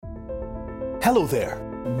Hello there.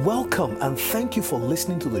 Welcome and thank you for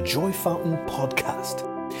listening to the Joy Fountain podcast.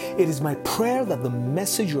 It is my prayer that the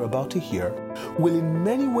message you're about to hear will in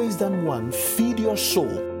many ways than one feed your soul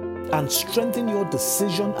and strengthen your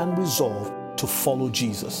decision and resolve to follow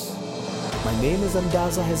Jesus. My name is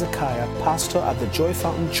Andaza Hezekiah, pastor at the Joy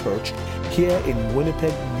Fountain Church here in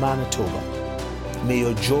Winnipeg, Manitoba. May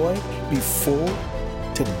your joy be full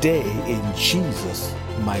today in Jesus'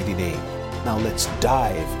 mighty name. Now let's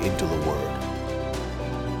dive into the Word.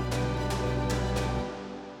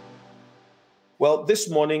 Well, this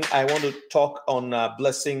morning I want to talk on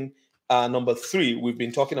blessing number 3. We've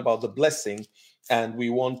been talking about the blessing, and we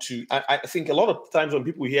want to, I think a lot of times when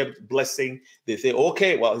people hear blessing, they say,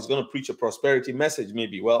 okay, well, he's going to preach a prosperity message,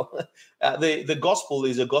 maybe. Well, the gospel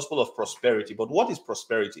is a gospel of prosperity. But what is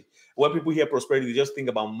prosperity? When people hear prosperity, they just think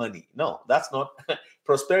about money. No, that's not.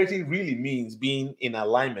 Prosperity really means being in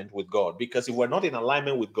alignment with God, because if we're not in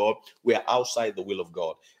alignment with God, we are outside the will of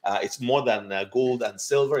God. It's more than gold and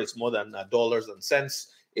silver. It's more than dollars and cents.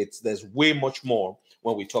 There's way much more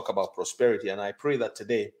when we talk about prosperity. And I pray that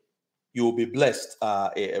today you will be blessed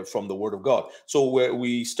from the Word of God. So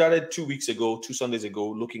we started 2 Sundays ago,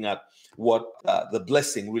 looking at what the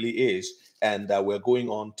blessing really is. And we're going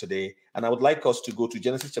on today. And I would like us to go to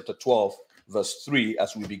Genesis chapter 12, verse 3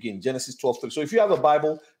 as we begin. Genesis 12, 3. So if you have a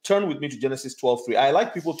Bible, turn with me to Genesis 12, 3. I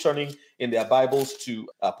like people turning in their Bibles to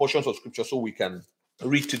portions of Scripture so we can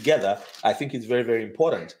read together. I think it's very, very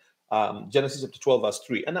important. Genesis chapter 12, verse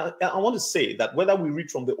 3. And I want to say that whether we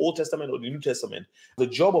read from the Old Testament or the New Testament, the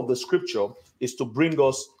job of the Scripture is to bring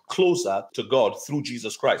us closer to God through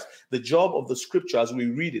Jesus Christ. The job of the Scripture, as we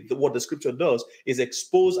read it, what the Scripture does is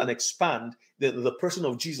expose and expand the person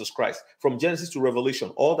of Jesus Christ. From Genesis to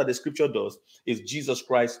Revelation, all that the Scripture does is Jesus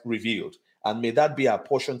Christ revealed. And may that be our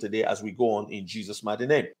portion today as we go on in Jesus' mighty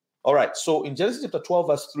name. All right, so in Genesis chapter 12,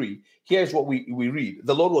 verse 3, here's what we read.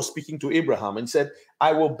 The Lord was speaking to Abraham and said,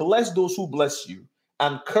 I will bless those who bless you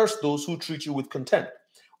and curse those who treat you with contempt.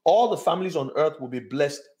 All the families on earth will be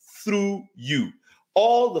blessed through you.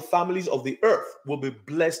 All the families of the earth will be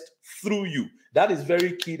blessed through you. That is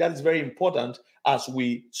very key. That is very important as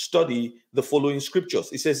we study the following scriptures.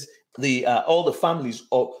 It says, all the families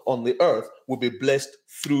on the earth will be blessed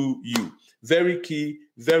through you. Very key,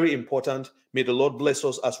 very important. May the Lord bless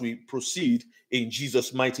us as we proceed in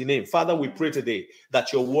Jesus' mighty name. Father, we pray today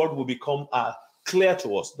that your word will become clear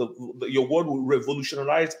to us. Your word will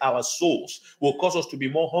revolutionize our souls, will cause us to be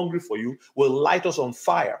more hungry for you, will light us on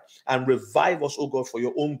fire and revive us, oh God, for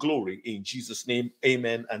your own glory. In Jesus' name,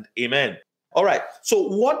 amen and amen. All right. So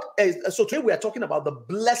today we are talking about the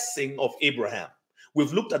blessing of Abraham.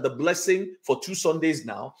 We've looked at the blessing for 2 Sundays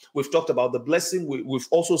now. We've talked about the blessing. We've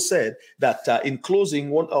also said that in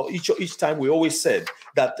closing, each time we always said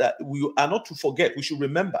that we are not to forget, we should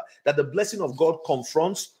remember that the blessing of God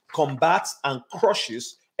confronts, combats, and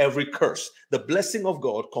crushes every curse. The blessing of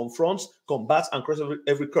God confronts, combats, and crushes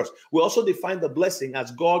every curse. We also define the blessing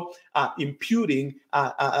as God imputing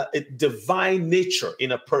a divine nature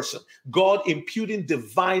in a person, God imputing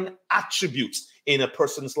divine attributes in a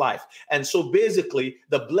person's life. And so basically,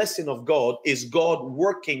 the blessing of God is God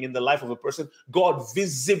working in the life of a person, God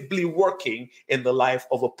visibly working in the life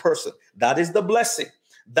of a person. That is the blessing.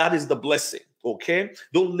 That is the blessing. Okay,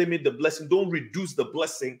 don't limit the blessing. Don't reduce the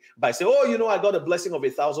blessing by saying, oh, I got a blessing of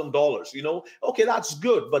 $1,000. Okay, that's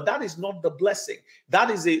good, but that is not the blessing.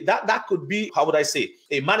 That could be, how would I say,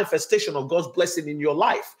 a manifestation of God's blessing in your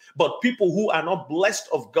life. But people who are not blessed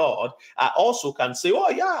of God also can say, oh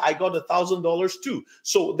yeah, I got $1,000 too.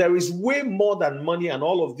 So there is way more than money and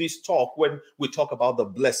all of this talk when we talk about the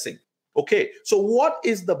blessing. Okay, so what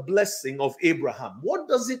is the blessing of Abraham? What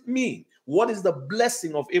does it mean? What is the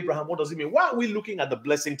blessing of Abraham? What does it mean? Why are we looking at the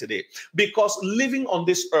blessing today? Because living on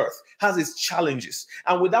this earth has its challenges.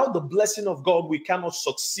 And without the blessing of God, we cannot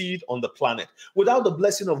succeed on the planet. Without the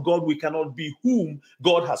blessing of God, we cannot be whom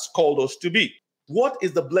God has called us to be. What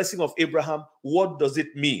is the blessing of Abraham? What does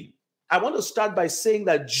it mean? I want to start by saying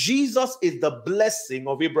that Jesus is the blessing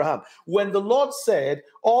of Abraham. When the Lord said,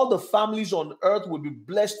 all the families on earth will be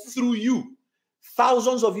blessed through you,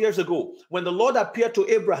 thousands of years ago, when the Lord appeared to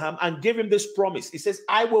Abraham and gave him this promise, he says,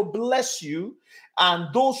 I will bless you,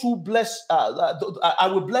 and those who bless, I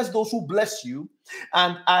will bless those who bless you,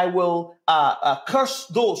 and I will curse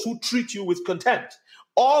those who treat you with contempt.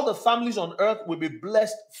 All the families on earth will be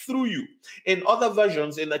blessed through you. In other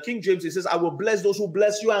versions, in the King James, it says, I will bless those who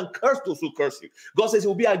bless you and curse those who curse you. God says he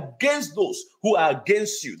will be against those who are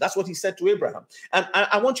against you. That's what he said to Abraham. And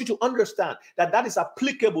I want you to understand that that is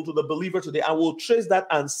applicable to the believer today. I will trace that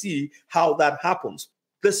and see how that happens.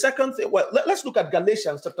 The second thing, let's look at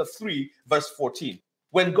Galatians chapter 3, verse 14.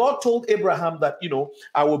 When God told Abraham that,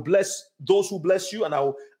 I will bless those who bless you and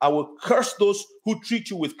I will curse those who treat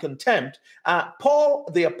you with contempt, Paul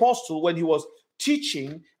the apostle, when he was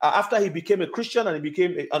teaching, after he became a Christian and he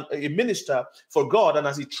became a minister for God, and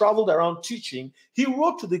as he traveled around teaching, he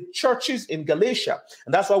wrote to the churches in Galatia.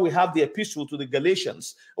 And that's why we have the epistle to the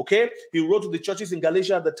Galatians. Okay, he wrote to the churches in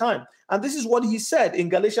Galatia at the time, and this is what he said in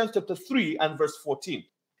Galatians chapter 3 and verse 14.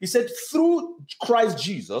 He said, through Christ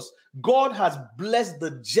Jesus, God has blessed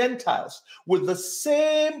the Gentiles with the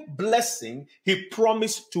same blessing he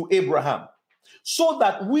promised to Abraham, so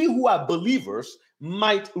that we who are believers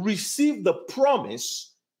might receive the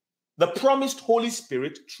promised Holy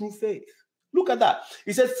Spirit through faith. Look at that.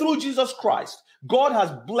 He said, through Jesus Christ, God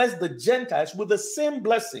has blessed the Gentiles with the same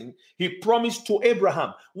blessing he promised to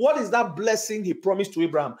Abraham. What is that blessing he promised to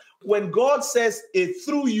Abraham? When God says,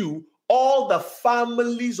 through you, all the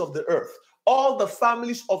families of the earth, all the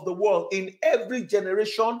families of the world in every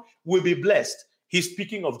generation will be blessed. He's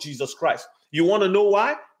speaking of Jesus Christ. You want to know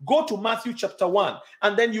why? Go to Matthew chapter 1,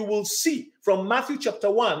 and then you will see from Matthew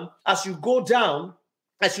chapter 1, as you go down,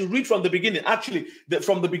 as you read from the beginning,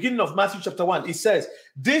 from the beginning of Matthew chapter 1, it says,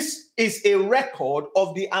 this is a record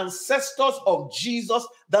of the ancestors of Jesus,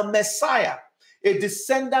 the Messiah, a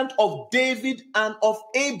descendant of David and of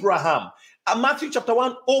Abraham. Matthew chapter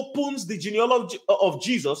 1 opens the genealogy of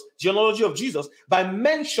Jesus by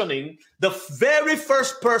mentioning the very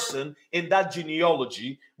first person in that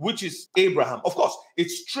genealogy, which is Abraham. Of course,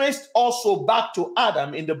 it's traced also back to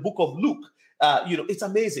Adam in the book of Luke. It's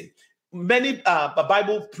amazing. Many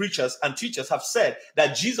Bible preachers and teachers have said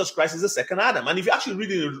that Jesus Christ is the second Adam. And if you actually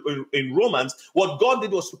read it in Romans, what God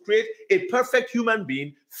did was to create a perfect human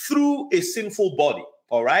being through a sinful body.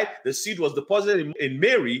 All right. The seed was deposited in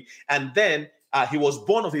Mary, and then he was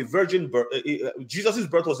born of a virgin birth. Jesus'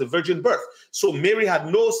 birth was a virgin birth. So Mary had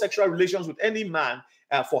no sexual relations with any man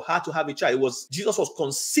for her to have a child. Jesus was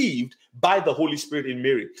conceived by the Holy Spirit in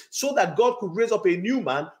Mary, so that God could raise up a new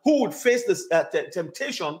man who would face this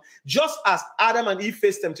temptation, just as Adam and Eve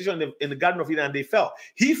faced temptation in the Garden of Eden and they fell.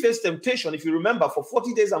 He faced temptation, if you remember, for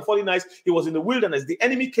 40 days and 40 nights. He was in the wilderness. The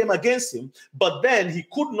enemy came against him, but then he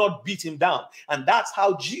could not beat him down. And that's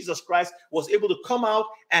how Jesus Christ was able to come out,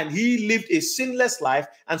 and he lived a sinless life.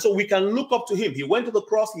 And so we can look up to him. He went to the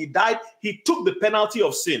cross, he died, he took the penalty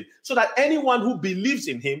of sin, so that anyone who believes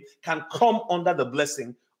in him can come under the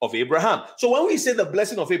blessing of Abraham. So when we say the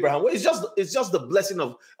blessing of Abraham, well, it's just the blessing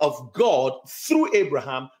of God through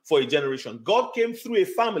Abraham for a generation. God came through a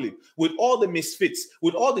family with all the misfits,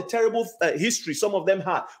 with all the terrible history some of them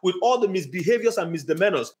had, with all the misbehaviors and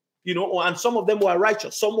misdemeanors, and some of them were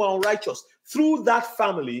righteous, some were unrighteous. Through that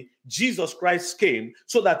family, Jesus Christ came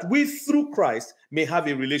so that we, through Christ, may have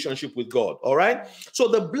a relationship with God. All right? So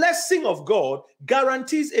the blessing of God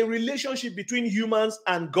guarantees a relationship between humans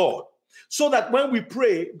and God, so that when we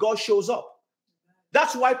pray, God shows up.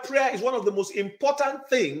 That's why prayer is one of the most important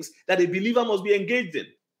things that a believer must be engaged in.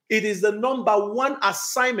 It is the number one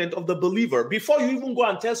assignment of the believer. Before you even go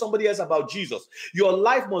and tell somebody else about Jesus, your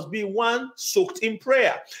life must be one soaked in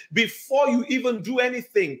prayer. Before you even do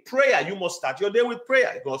anything, prayer, you must start your day with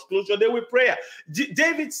prayer. You must close your day with prayer.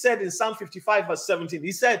 David said in Psalm 55 verse 17,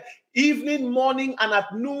 he said, evening, morning, and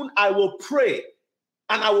at noon, I will pray,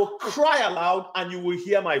 and I will cry aloud, and you will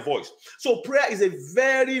hear my voice. So prayer is a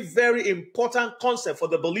very, very important concept for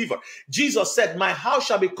the believer. Jesus said, my house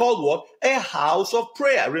shall be called what? A house of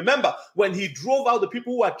prayer. Remember, when he drove out the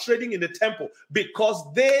people who are trading in the temple, because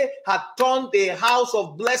they had turned a house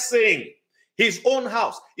of blessing, his own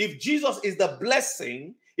house. If Jesus is the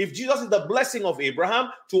blessing, if Jesus is the blessing of Abraham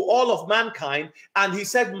to all of mankind, and he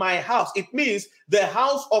said, my house, it means the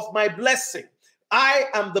house of my blessing. I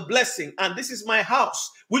am the blessing, and this is my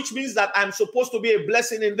house, which means that I'm supposed to be a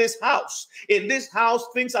blessing in this house. In this house,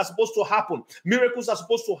 things are supposed to happen. Miracles are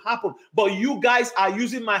supposed to happen. But you guys are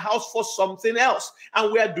using my house for something else.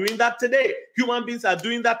 And we are doing that today. Human beings are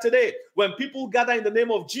doing that today. When people gather in the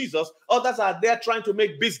name of Jesus, others are there trying to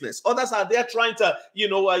make business. Others are there trying to,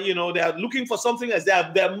 they are looking for something else.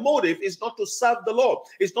 Their motive is not to serve the Lord.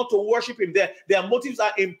 It's not to worship him. Their motives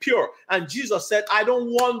are impure. And Jesus said, I don't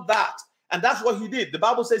want that. And that's what he did. The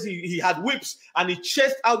Bible says he had whips, and he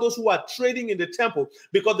chased out those who are trading in the temple,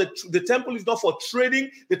 because the temple is not for trading.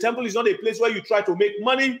 The temple is not a place where you try to make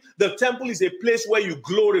money. The temple is a place where you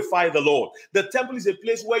glorify the Lord. The temple is a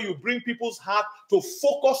place where you bring people's heart to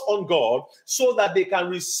focus on God, so that they can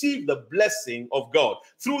receive the blessing of God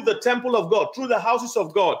through the temple of God, through the houses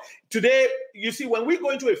of God. Today, you see, when we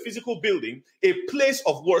go into a physical building, a place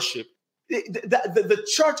of worship, the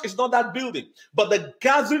church is not that building, but the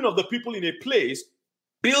gathering of the people in a place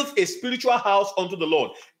Built a spiritual house unto the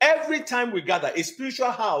Lord. Every time we gather, a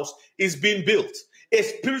spiritual house is being built.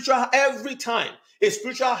 Every time a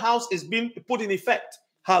spiritual house is being put in effect.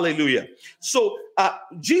 Hallelujah. So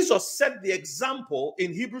Jesus set the example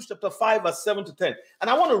in Hebrews chapter 5 verse 7 to 10. And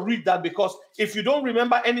I want to read that because if you don't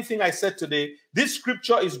remember anything I said today, this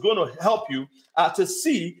scripture is going to help you to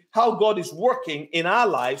see how God is working in our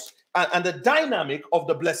lives and the dynamic of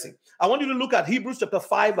the blessing. I want you to look at Hebrews chapter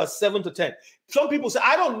 5 verse 7 to 10. Some people say,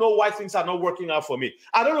 I don't know why things are not working out for me.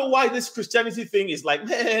 I don't know why this Christianity thing is like,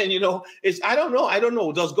 man, I don't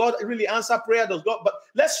know. Does God really answer prayer? But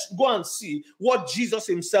let's go and see what Jesus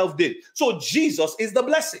himself did. So Jesus is the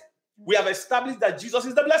blessing. We have established that Jesus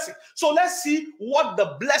is the blessing. So let's see what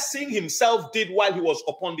the blessing himself did while he was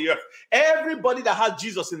upon the earth. Everybody that has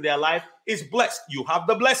Jesus in their life is blessed. You have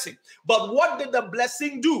the blessing. But what did the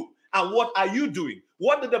blessing do? And what are you doing?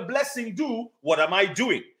 What did the blessing do? What am I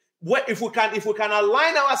doing? If we can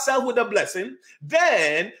align ourselves with the blessing,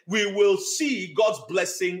 then we will see God's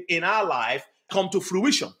blessing in our life come to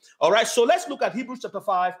fruition. All right, so let's look at Hebrews chapter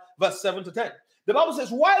 5, verse 7 to 10. The Bible says,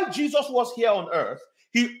 while Jesus was here on earth,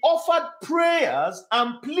 he offered prayers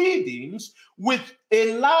and pleadings with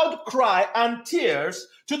a loud cry and tears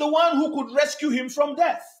to the one who could rescue him from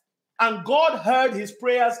death. And God heard his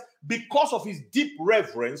prayers because of his deep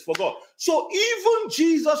reverence for God. So even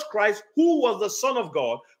Jesus Christ, who was the Son of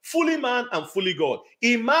God, fully man and fully God,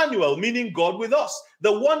 Emmanuel, meaning God with us,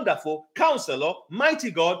 the wonderful Counselor, mighty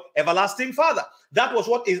God, everlasting Father. That was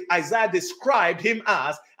what Isaiah described him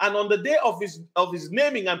as. And on the day of his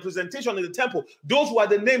naming and presentation in the temple, those were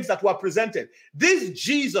the names that were presented. This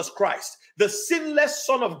Jesus Christ, the sinless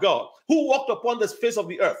Son of God, who walked upon the face of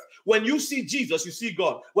the earth. When you see Jesus, you see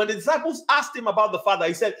God. When the disciples asked him about the Father,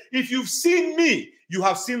 he said, if you've seen me, you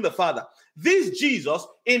have seen the Father. This Jesus,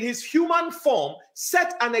 in his human form,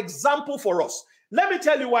 set an example for us. Let me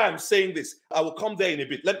tell you why I'm saying this. I will come there in a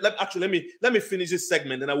bit. Let me finish this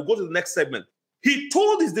segment, and I will go to the next segment. He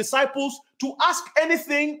told his disciples to ask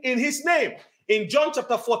anything in his name. In John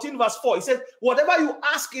chapter 14, verse 4, he said, whatever you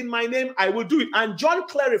ask in my name, I will do it. And John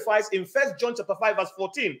clarifies in 1 John chapter 5, verse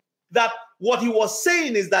 14, that what he was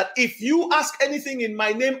saying is that if you ask anything in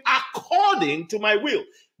my name according to my will.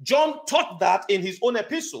 John taught that in his own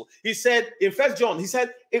epistle. He said in 1 John, he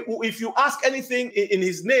said, if you ask anything in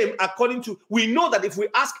his name we know that if we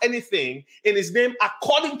ask anything in his name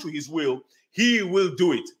according to his will, he will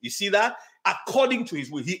do it. You see that? According to his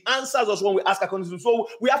will. He answers us when we ask according to his will. So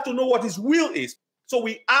we have to know what his will is. So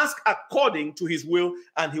we ask according to his will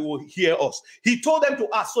and he will hear us. He told them to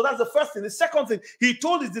ask. So that's the first thing. The second thing, he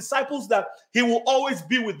told his disciples that he will always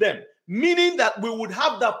be with them, meaning that we would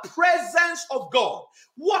have the presence of God.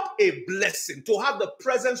 What a blessing to have the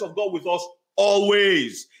presence of God with us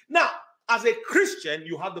always. Now, as a Christian,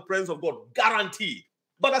 you have the presence of God guaranteed.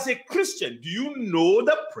 But as a Christian, do you know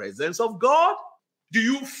the presence of God? Do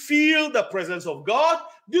you feel the presence of God?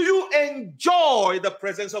 Do you enjoy the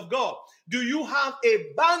presence of God? Do you have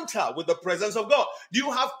a banter with the presence of God? Do you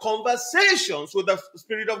have conversations with the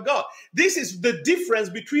Spirit of God? This is the difference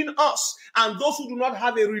between us and those who do not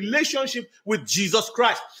have a relationship with Jesus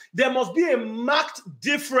Christ. There must be a marked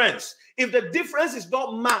difference. If the difference is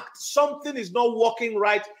not marked, something is not working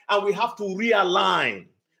right, and we have to realign.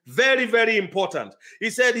 Very, very important. He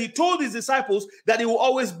said he told his disciples that he will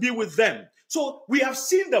always be with them. So we have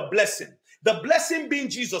seen the blessing being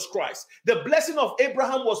Jesus Christ. The blessing of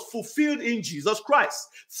Abraham was fulfilled in Jesus Christ.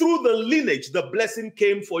 Through the lineage, the blessing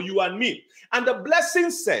came for you and me. And the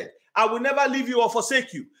blessing said, I will never leave you or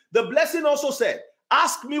forsake you. The blessing also said,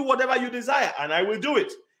 ask me whatever you desire and I will do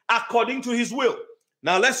it according to his will.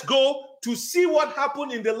 Now let's go to see what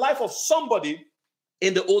happened in the life of somebody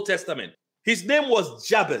in the Old Testament. His name was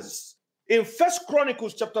Jabez. In 1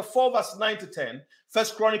 Chronicles chapter 4, verse 9 to 10, 1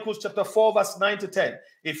 Chronicles chapter 4, verse 9 to 10.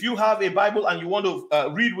 If you have a Bible and you want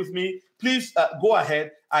to read with me, please go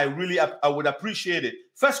ahead. I would appreciate it.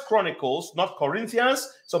 1 Chronicles, not Corinthians.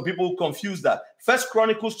 Some people confuse that. 1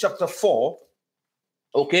 Chronicles chapter 4,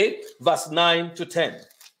 okay, verse 9 to 10.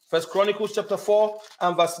 1 Chronicles chapter 4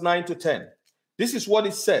 and verse 9 to 10. This is what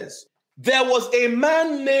it says. There was a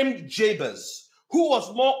man named Jabez who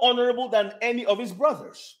was more honorable than any of his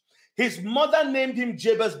brothers. His mother named him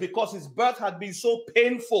Jabez because his birth had been so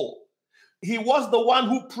painful. He was the one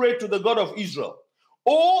who prayed to the God of Israel,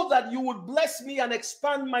 oh, that you would bless me and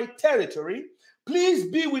expand my territory. Please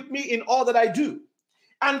be with me in all that I do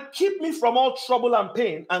and keep me from all trouble and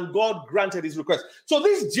pain. And God granted his request. So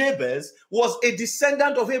this Jabez was a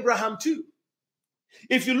descendant of Abraham too.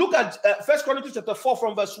 If you look at 1 Chronicles chapter 4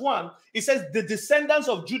 from verse 1, it says the descendants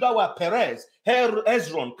of Judah were Perez,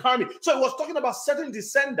 Hezron, Carmi. So it was talking about certain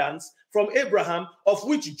descendants from Abraham, of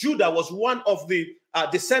which Judah was one of the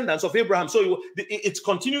descendants of Abraham. So it's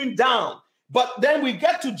continuing down. But then we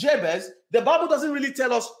get to Jabez. The Bible doesn't really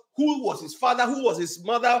tell us who was his father, who was his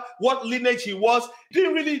mother, what lineage he was.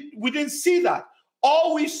 We didn't see that.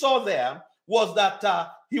 All we saw there was that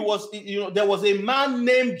there was a man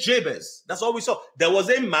named Jabez. That's all we saw. There was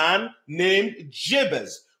a man named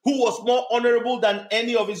Jabez who was more honorable than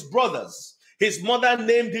any of his brothers. His mother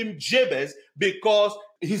named him Jabez because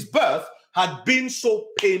his birth had been so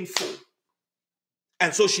painful.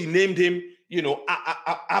 And so she named him,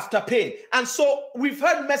 after pain. And so we've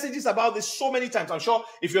heard messages about this so many times. I'm sure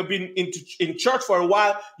if you've been in church for a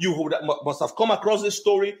while, you must have come across this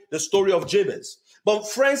story, the story of Jabez. But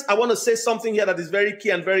friends, I want to say something here that is very key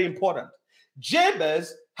and very important.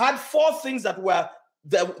 Jabez had 4 things that were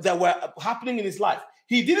happening in his life.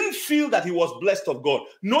 He didn't feel that he was blessed of God,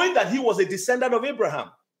 knowing that he was a descendant of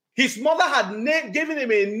Abraham. His mother had given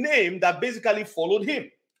him a name that basically followed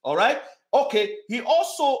him. All right? Okay, he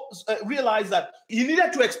also realized that he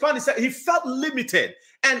needed to expand himself. He felt limited,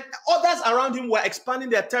 and others around him were expanding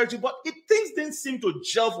their territory, but things didn't seem to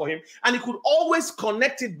gel for him, and he could always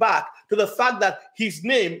connect it back to the fact that his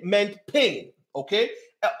name meant pain, okay?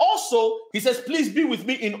 Also, he says, please be with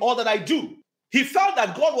me in all that I do. He felt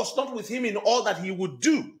that God was not with him in all that he would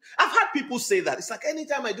do. I've had people say that. It's like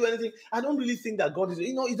anytime I do anything, I don't really think that God is,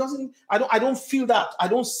 it doesn't, I don't feel that. I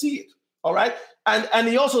don't see it, all right? And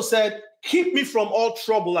he also said, keep me from all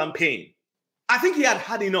trouble and pain. I think he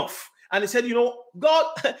had enough. And he said, God,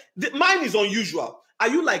 mine is unusual. Are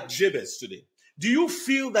you like Jabez today? Do you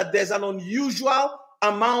feel that there's an unusual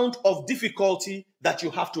amount of difficulty that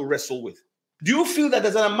you have to wrestle with? Do you feel that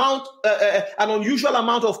there's an unusual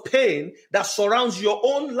amount of pain that surrounds your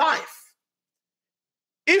own life?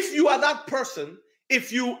 If you are that person,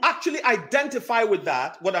 if you actually identify with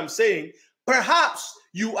that, what I'm saying, perhaps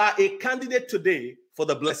you are a candidate today for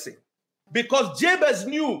the blessing. Because Jabez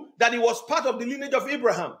knew that he was part of the lineage of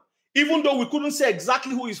Abraham. Even though we couldn't say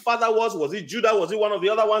exactly who his father was. Was it Judah? Was it one of the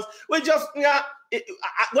other ones? We just,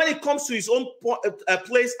 when it comes to his own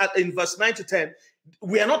place in verse 9 to 10,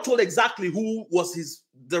 we are not told exactly who was his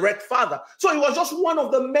direct father. So he was just one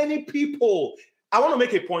of the many people. I want to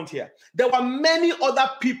make a point here. There were many other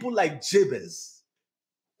people like Jabez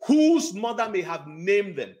whose mother may have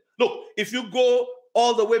named them. Look, if you go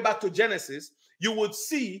all the way back to Genesis, you would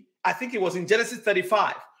see, I think it was in Genesis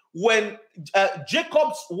 35, when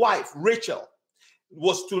Jacob's wife, Rachel,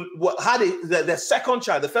 had the second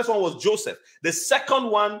child. The first one was Joseph. The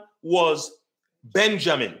second one was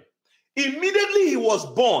Benjamin. Immediately he was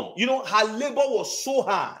born, her labor was so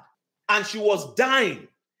hard and she was dying.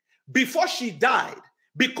 Before she died,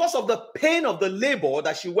 because of the pain of the labor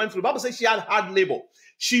that she went through, the Bible says she had hard labor.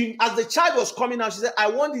 As the child was coming out, she said, I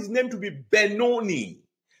want his name to be Benoni.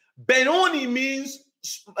 Benoni means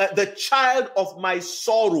the child of my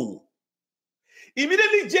sorrow.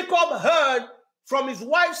 Immediately Jacob heard from his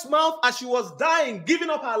wife's mouth as she was dying, giving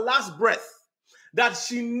up her last breath, that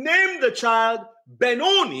she named the child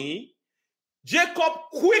Benoni. Jacob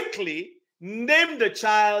quickly named the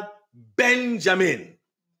child Benjamin.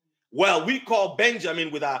 Well, we call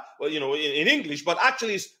Benjamin with in English, but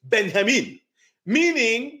actually it's Benjamin,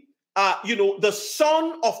 meaning the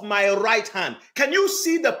son of my right hand. Can you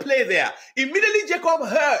see the play there? Immediately Jacob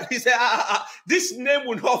heard, he said, this name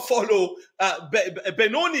will not follow.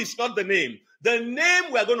 Benoni is not the name. The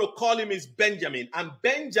name we're going to call him is Benjamin. And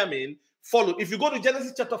Benjamin followed. If you go to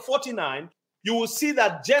Genesis chapter 49, you will see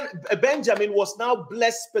that Benjamin was now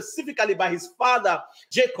blessed specifically by his father,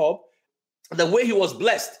 Jacob. The way he was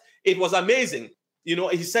blessed, it was amazing.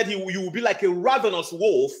 He said you will be like a ravenous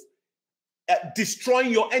wolf,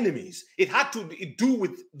 destroying your enemies. It had to do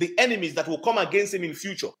with the enemies that will come against him in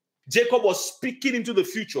future. Jacob was speaking into the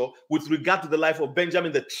future with regard to the life of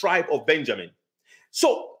Benjamin, the tribe of Benjamin.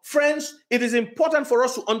 So, friends, it is important for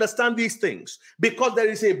us to understand these things because there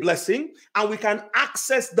is a blessing and we can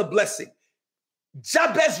access the blessing.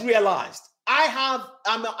 Jabez realized,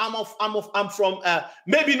 I'm from,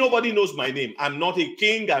 maybe nobody knows my name. I'm not a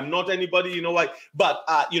king. I'm not anybody, but,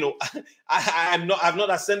 I've not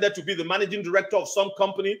ascended to be the managing director of some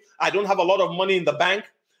company. I don't have a lot of money in the bank.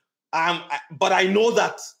 But I know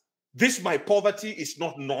that my poverty is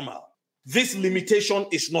not normal. This limitation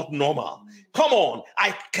is not normal. Come on,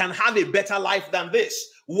 I can have a better life than this.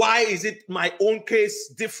 Why is it my own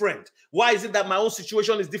case different? Why is it that my own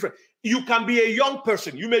situation is different? You can be a young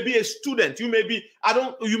person. You may be a student. You may be,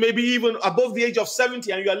 you may be even above the age of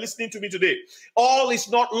 70 and you are listening to me today. All is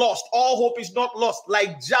not lost. All hope is not lost.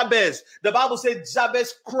 Like Jabez, the Bible said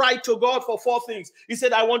Jabez cried to God for 4 things. He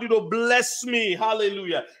said, I want you to bless me.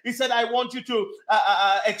 Hallelujah. He said, I want you to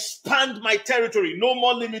expand my territory. No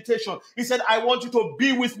more limitation. He said, I want you to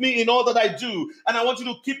be with me in all that I do. And I want you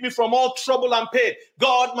to keep me from all trouble and pain.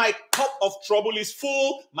 God, my cup of trouble is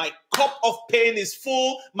full. My cup of pain is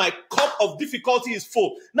full. My cup of difficulty is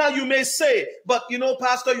full. Now you may say, but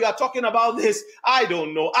Pastor, you are talking about this. I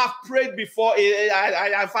don't know. I've prayed before.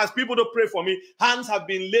 I've asked people to pray for me. Hands have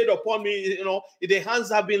been laid upon me. The hands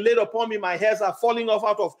have been laid upon me. My hairs are falling off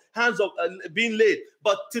out of hands of being laid.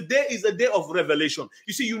 But today is a day of revelation.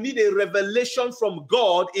 You see, you need a revelation from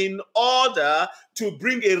God in order to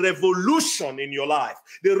bring a revolution in your life.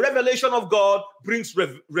 The revelation of God brings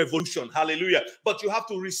revolution. Hallelujah. But you have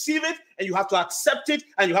to receive it and you have to accept it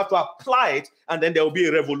and you have to apply it, and then there will be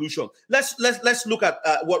a revolution. Let's look at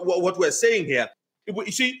what we're saying here.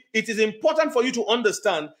 You see, it is important for you to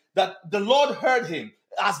understand that the Lord heard him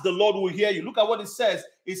as the Lord will hear you. Look at what it says.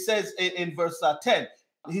 It says in verse 10.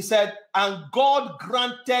 He said, and God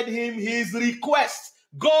granted him his request.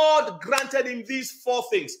 God granted him these 4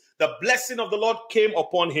 things. The blessing of the Lord came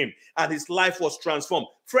upon him and his life was transformed.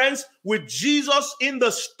 Friends, with Jesus in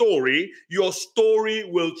the story, your story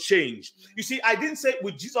will change. You see, I didn't say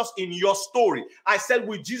with Jesus in your story. I said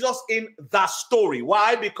with Jesus in the story.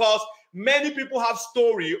 Why? Because many people have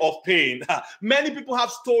story of pain. Many people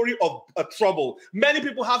have story of trouble. Many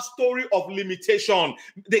people have story of limitation.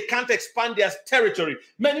 They can't expand their territory.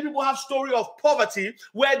 Many people have story of poverty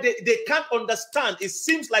where they can't understand. It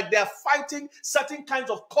seems like they are fighting certain kinds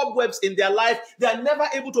of cobwebs in their life. They are never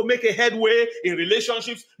able to make a headway in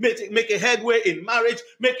relationships, make a headway in marriage,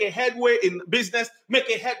 make a headway in business, make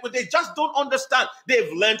a headway. They just don't understand.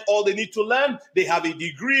 They've learned all they need to learn. They have a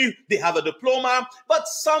degree. They have a diploma. But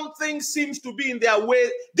something seems to be in their way.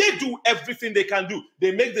 They do everything they can do.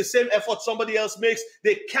 They make the same effort somebody else makes.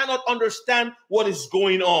 They cannot understand what is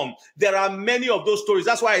going on. There are many of those stories.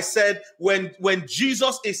 That's why I said when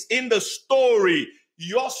Jesus is in the story,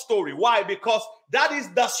 your story. Why? Because that is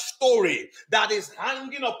the story that is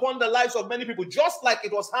hanging upon the lives of many people, just like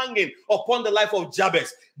it was hanging upon the life of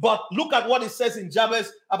Jabez. But look at what it says in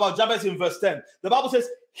Jabez, about Jabez in verse 10. The Bible says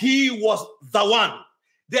he was the one.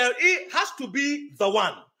 There has to be the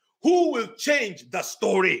one who will change the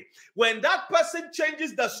story. When that person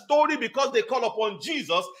changes the story because they call upon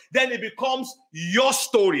Jesus, then it becomes your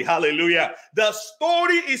story. Hallelujah. The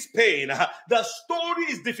story is pain. The story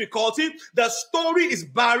is difficulty. The story is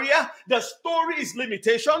barrier. The story is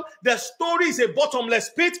limitation. The story is a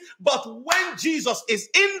bottomless pit. But when Jesus is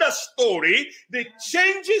in the story, it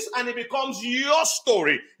changes and it becomes your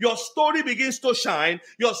story. Your story begins to shine.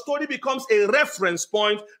 Your story becomes a reference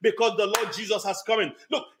point because the Lord Jesus has come in.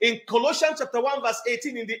 Look, in Colossians chapter 1 verse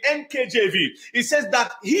 18 in the NKJV, it says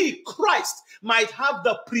that he, Christ, might have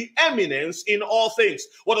the preeminence in all things.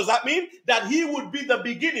 What does that mean? That he would be the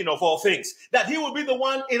beginning of all things. That he will be the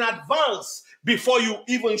one in advance before you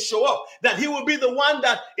even show up. That he will be the one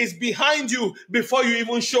that is behind you before you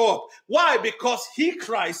even show up. Why? Because he,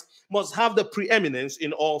 Christ, must have the preeminence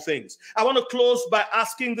in all things. I want to close by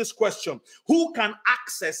asking this question. Who can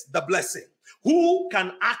access the blessing? Who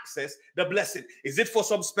can access the blessing? Is it for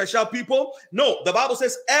some special people? No, the Bible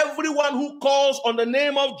says everyone who calls on the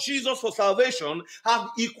name of Jesus for salvation have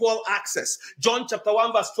equal access. John chapter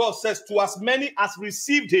 1 verse 12 says, to as many as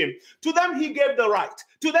received him, to them he gave the right.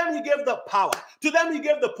 To them he gave the power. To them he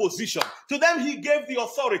gave the position. To them he gave the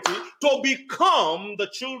authority to become the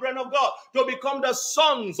children of God, to become the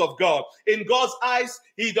sons of God. In God's eyes,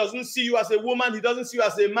 he doesn't see you as a woman. He doesn't see you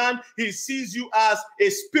as a man. He sees you as a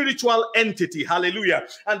spiritual entity. Hallelujah.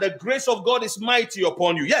 And the grace of God is mighty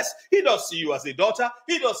upon you. Yes, he does see you as a daughter.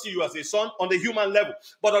 He does see you as a son on the human level.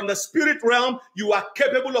 But on the spirit realm, you are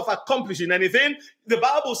capable of accomplishing anything. The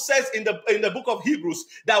Bible says in the book of Hebrews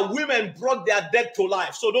that women brought their dead to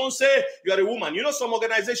life. So don't say you are a woman. You know, some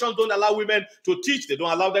organizations don't allow women to teach. They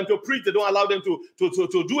don't allow them to preach. They don't allow them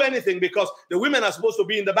to do anything because the women are supposed to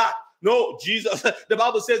be in the back. No, Jesus, the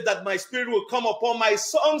Bible says that my spirit will come upon my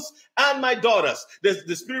sons and my daughters.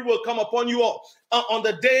 The spirit will come upon you all. On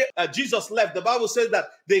the day Jesus left, the Bible says that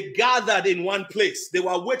they gathered in one place. They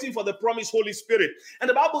were waiting for the promised Holy Spirit. And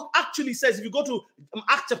the Bible actually says, if you go to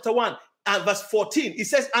Acts chapter 1 and verse 14, it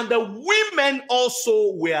says, and the women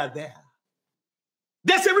also were there.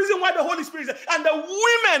 There's a reason why the Holy Spirit is there. And the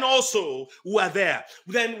women also were there.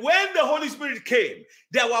 Then when the Holy Spirit came,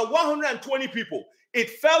 there were 120 people. It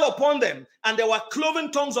fell upon them, and there were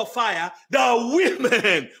cloven tongues of fire. The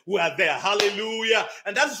women were there. Hallelujah.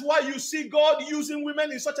 And that's why you see God using women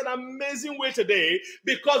in such an amazing way today,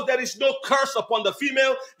 because there is no curse upon the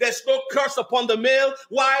female. There's no curse upon the male.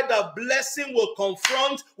 Why? The blessing will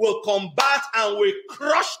confront, will combat, and will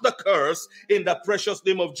crush the curse in the precious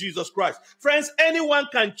name of Jesus Christ. Friends, anyone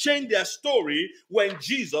can change their story when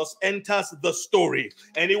Jesus enters the story.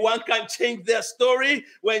 Anyone can change their story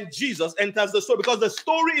when Jesus enters the story, because the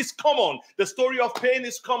story is common. The story of pain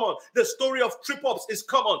is common. The story of trip-ups is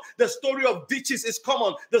common. The story of ditches is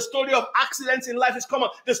common. The story of accidents in life is common.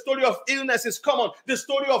 The story of illness is common. The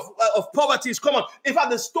story of poverty is common. In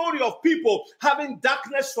fact, the story of people having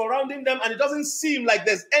darkness surrounding them and it doesn't seem like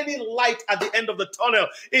there's any light at the end of the tunnel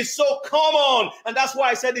is so common. And that's why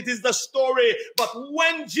I said it is the story. But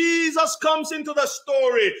when Jesus comes into the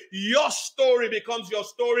story, your story becomes your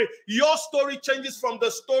story. Your story changes from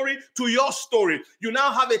the story to your story. You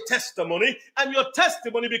now have a testimony, and your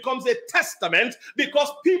testimony becomes a testament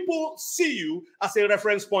because people see you as a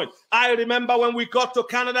reference point. I remember when we got to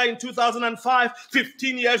Canada in 2005,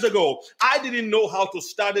 15 years ago, I didn't know how to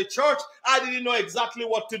start a church. I didn't know exactly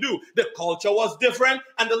what to do. The culture was different,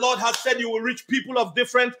 and the Lord has said you will reach people of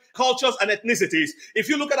different cultures and ethnicities. If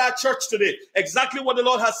you look at our church today, exactly what the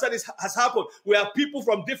Lord has said has happened. We have people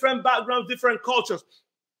from different backgrounds, different cultures.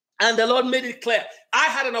 And the Lord made it clear. I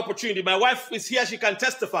had an opportunity. My wife is here. She can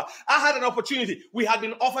testify. I had an opportunity. We had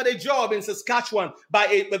been offered a job in Saskatchewan by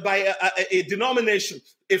a denomination.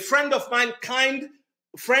 A friend of mine, kind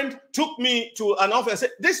friend, took me to an office and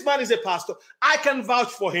said, this man is a pastor. I can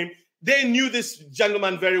vouch for him. They knew this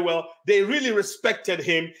gentleman very well. They really respected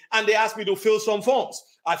him. And they asked me to fill some forms.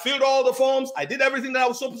 I filled all the forms. I did everything that I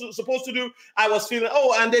was supposed to do. I was feeling,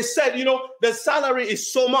 and they said, the salary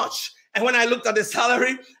is so much. And when I looked at the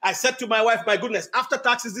salary, I said to my wife, my goodness, after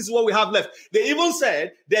taxes, this is what we have left. They even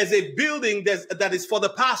said there's a building that is for the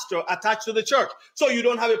pastor attached to the church. So you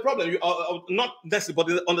don't have a problem. Not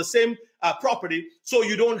necessarily, but on the same property. So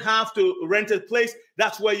you don't have to rent a place.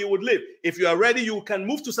 That's where you would live. If you are ready, you can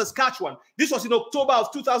move to Saskatchewan. This was in October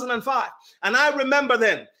of 2005. And I remember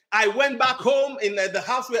then, I went back home in the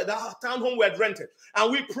house, the townhome we had rented,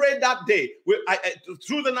 and we prayed that day.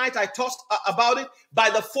 Through the night, I tossed about it. By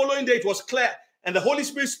the following day, it was clear, and the Holy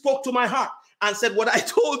Spirit spoke to my heart and said, what I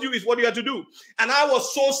told you is what you have to do. And I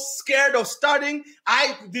was so scared of starting.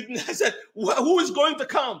 I said, who is going to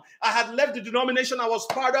come? I had left the denomination I was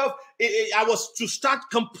part of. I was to start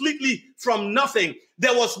completely from nothing.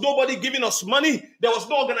 There was nobody giving us money. There was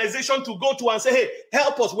no organization to go to and say, hey,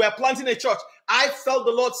 help us. We are planting a church. I felt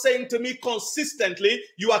the Lord saying to me consistently,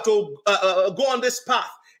 you are to go on this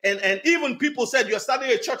path. And even people said, you're starting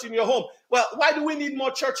a church in your home. Well, why do we need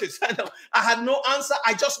more churches? I had no answer.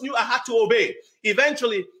 I just knew I had to obey.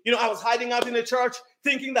 Eventually, I was hiding out in a church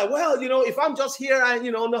thinking that, if I'm just here,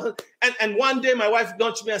 and one day my wife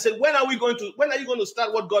nudged me and said, when are you going to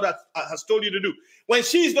start what God has told you to do? When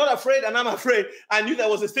she's not afraid and I'm afraid, I knew there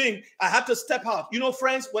was a thing. I had to step out.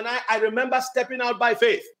 Friends, when I remember stepping out by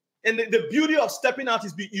faith, and the beauty of stepping out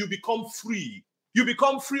is you become free. You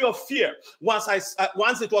become free of fear. Once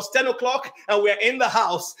it was 10 o'clock and we're in the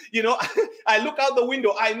house, I look out the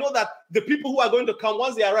window. I know that the people who are going to come,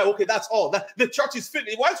 once they arrive, okay, that's all. The church is filled.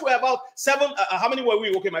 Once we're about 7, how many were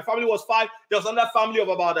we? Okay, my family was 5. There was another family of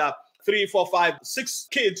about 3, 4, 5, 6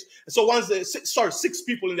 kids. So six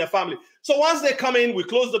people in their family. So once they come in, we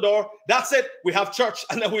close the door. That's it. We have church.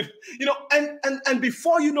 And then and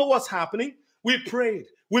before you know what's happening, we prayed.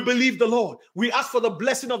 We believe the Lord. We ask for the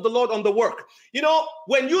blessing of the Lord on the work.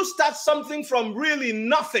 When you start something from really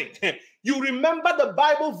nothing, you remember the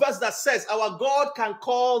Bible verse that says our God can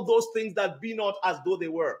call those things that be not as though they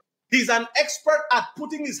were. He's an expert at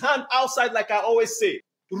putting his hand outside, like I always say,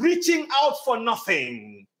 reaching out for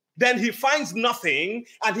nothing. Then he finds nothing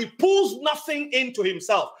and he pulls nothing into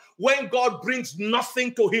himself. When God brings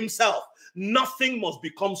nothing to himself, nothing must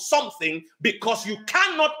become something, because you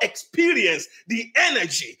cannot experience the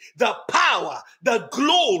energy, the power, the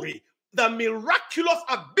glory, the miraculous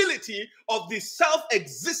ability of the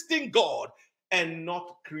self-existing God and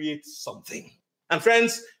not create something. And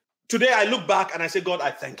friends, today I look back and I say, God,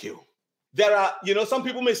 I thank you. There are, some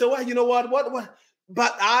people may say, well, you know what?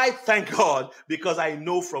 But I thank God because I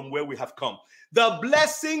know from where we have come. The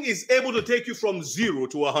blessing is able to take you from 0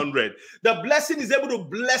 to 100. The blessing is able to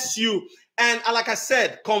bless you. And like I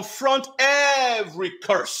said, confront every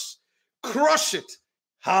curse. Crush it.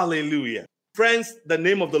 Hallelujah. Friends, the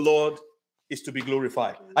name of the Lord is to be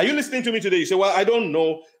glorified. Are you listening to me today? You say, well, I don't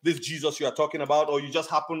know this Jesus you are talking about, or you just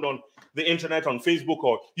happened on the internet, on Facebook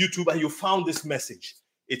or YouTube, and you found this message.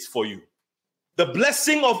 It's for you. The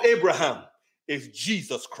blessing of Abraham is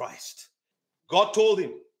Jesus Christ. God told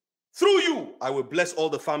him, through you, I will bless all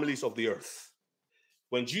the families of the earth.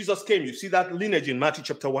 When Jesus came, you see that lineage in Matthew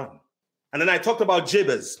chapter 1. And then I talked about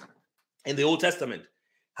Jabez in the Old Testament,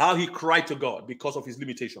 how he cried to God because of his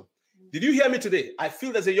limitation. Did you hear me today? I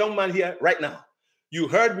feel there's a young man here right now. You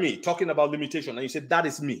heard me talking about limitation and you said, that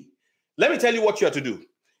is me. Let me tell you what you have to do.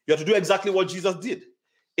 You have to do exactly what Jesus did.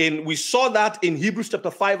 We saw that in Hebrews chapter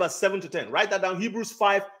 5, verse 7 to 10. Write that down, Hebrews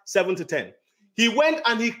 5, 7 to 10. He went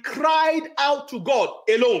and he cried out to God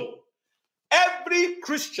alone. Every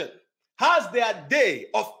Christian has their day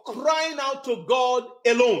of crying out to God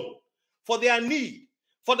alone for their need,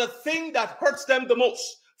 for the thing that hurts them the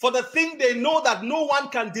most, for the thing they know that no one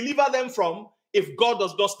can deliver them from if God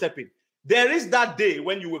does not step in. There is that day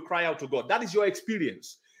when you will cry out to God. That is your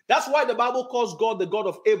experience. That's why the Bible calls God the God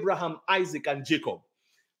of Abraham, Isaac, and Jacob.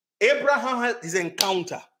 Abraham had his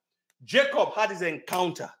encounter. Jacob had his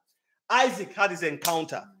encounter. Isaac had his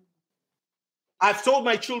encounter. I've told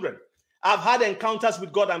my children, I've had encounters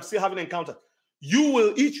with God. I'm still having encounters. You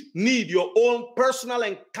will each need your own personal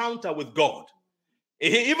encounter with God.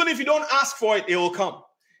 Even if you don't ask for it, it will come.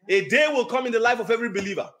 A day will come in the life of every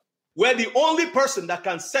believer where the only person that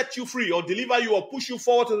can set you free or deliver you or push you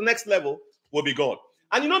forward to the next level will be God.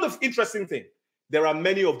 And you know the interesting thing? There are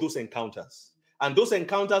many of those encounters. And those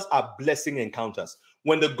encounters are blessing encounters.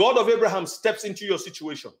 When the God of Abraham steps into your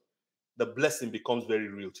situation, the blessing becomes very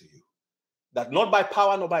real to you. That not by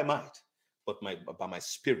power nor by might, but by my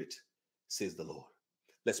spirit, says the Lord.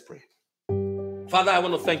 Let's pray. Father, I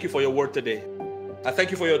want to thank you for your word today. I thank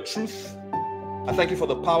you for your truth. I thank you for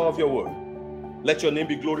the power of your word. Let your name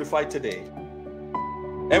be glorified today.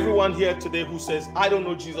 Everyone here today who says, I don't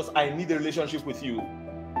know Jesus, I need a relationship with you,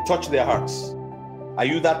 touch their hearts. Are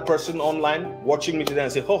you that person online watching me today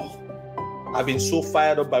and say, oh, I've been so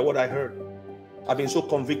fired up by what I heard. I've been so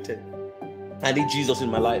convicted. I need Jesus in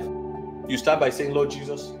my life. You start by saying, Lord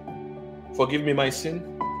Jesus, forgive me my sin.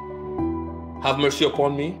 Have mercy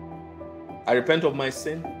upon me. I repent of my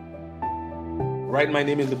sin. Write my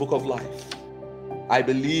name in the book of life. I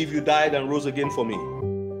believe you died and rose again for me.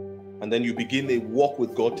 And then you begin a walk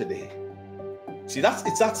with God today. See,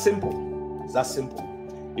 it's that simple. It's that simple.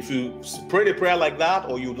 If you pray a prayer like that,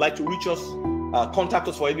 or you'd like to reach us, contact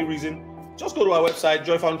us for any reason, just go to our website,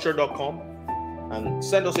 joyfountainchurch.com, and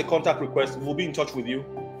send us a contact request. We'll be in touch with you.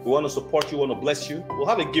 We want to support you, want to bless you. We'll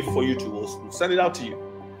have a gift for you too. We'll send it out to you.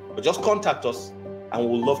 But just contact us, and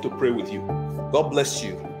we'll love to pray with you. God bless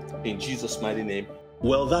you in Jesus' mighty name.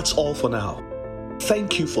 Well, that's all for now.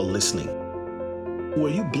 Thank you for listening. Were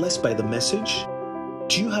you blessed by the message?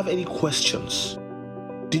 Do you have any questions?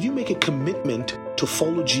 Did you make a commitment to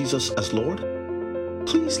follow Jesus as Lord?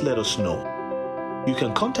 Please let us know. You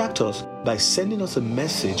can contact us by sending us a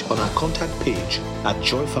message on our contact page at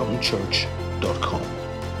joyfountainchurch.com.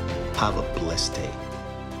 Have a blessed day.